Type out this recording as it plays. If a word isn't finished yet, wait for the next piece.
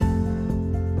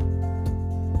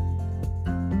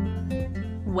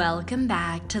Welcome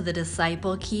back to the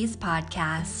Disciple Keys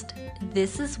podcast.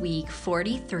 This is week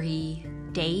 43,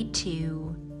 day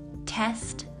 2,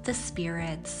 Test the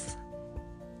Spirits.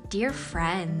 Dear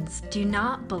friends, do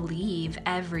not believe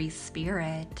every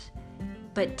spirit,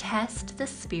 but test the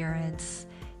spirits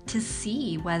to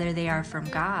see whether they are from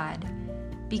God,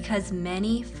 because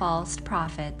many false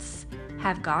prophets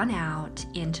have gone out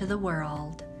into the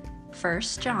world.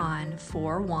 1 John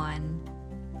 4:1.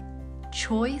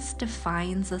 Choice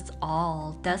defines us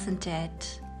all, doesn't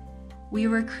it? We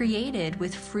were created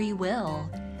with free will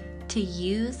to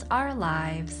use our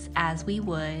lives as we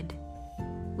would.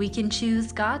 We can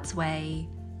choose God's way,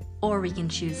 or we can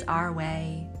choose our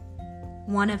way.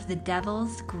 One of the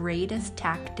devil's greatest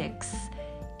tactics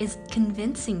is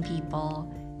convincing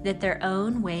people that their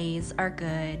own ways are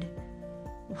good.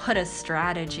 What a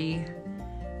strategy!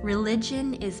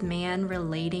 Religion is man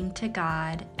relating to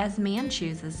God as man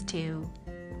chooses to.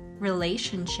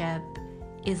 Relationship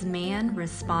is man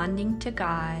responding to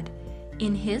God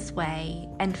in His way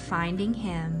and finding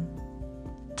Him.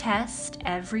 Test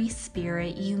every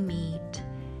spirit you meet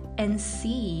and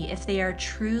see if they are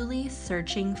truly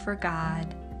searching for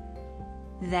God.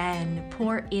 Then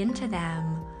pour into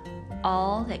them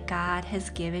all that God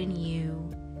has given you.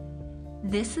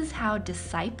 This is how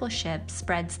discipleship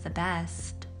spreads the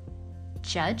best.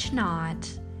 Judge not,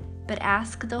 but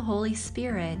ask the Holy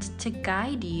Spirit to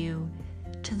guide you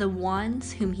to the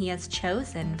ones whom He has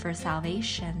chosen for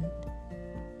salvation.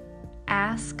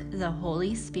 Ask the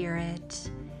Holy Spirit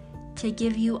to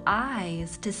give you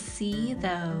eyes to see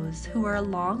those who are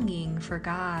longing for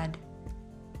God.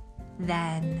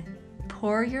 Then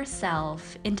pour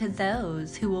yourself into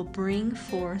those who will bring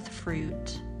forth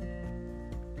fruit.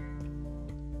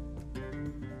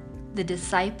 The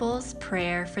disciples'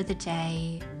 prayer for the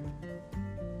day.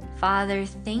 Father,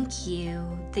 thank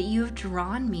you that you have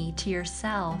drawn me to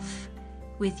yourself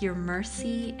with your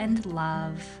mercy and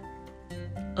love.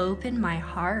 Open my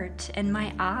heart and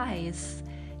my eyes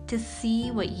to see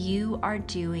what you are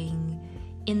doing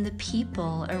in the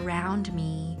people around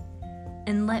me,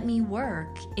 and let me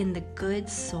work in the good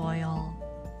soil.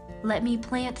 Let me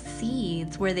plant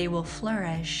seeds where they will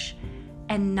flourish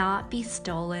and not be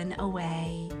stolen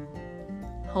away.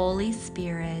 Holy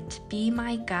Spirit, be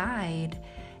my guide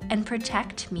and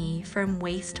protect me from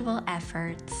wasteful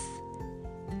efforts.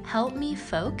 Help me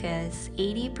focus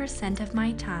 80% of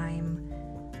my time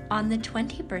on the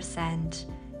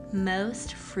 20%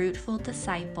 most fruitful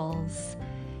disciples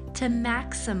to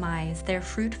maximize their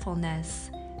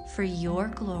fruitfulness for your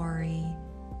glory.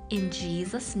 In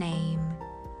Jesus' name,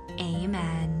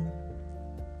 amen.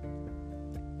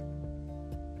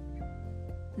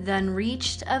 The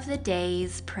Unreached of the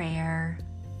Day's Prayer.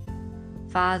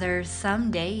 Father,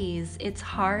 some days it's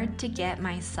hard to get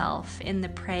myself in the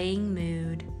praying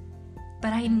mood,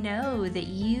 but I know that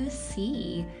you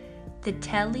see the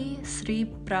Teli Sri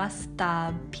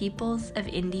Prastab peoples of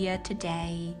India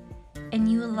today,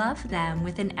 and you love them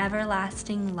with an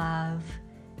everlasting love.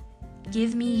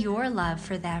 Give me your love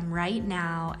for them right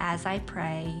now as I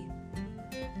pray.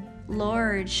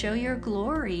 Lord, show your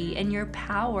glory and your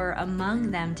power among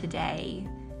them today.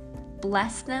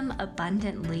 Bless them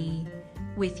abundantly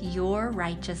with your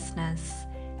righteousness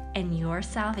and your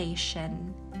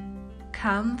salvation.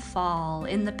 Come fall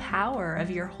in the power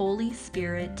of your Holy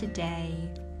Spirit today.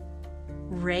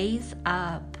 Raise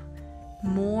up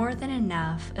more than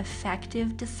enough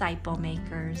effective disciple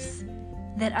makers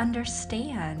that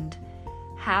understand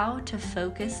how to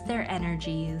focus their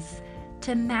energies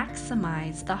to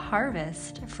maximize the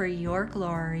harvest for your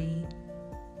glory.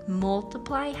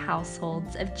 Multiply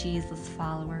households of Jesus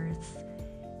followers,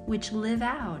 which live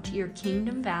out your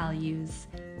kingdom values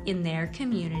in their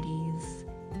communities.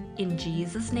 In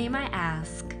Jesus' name I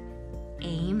ask,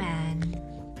 amen.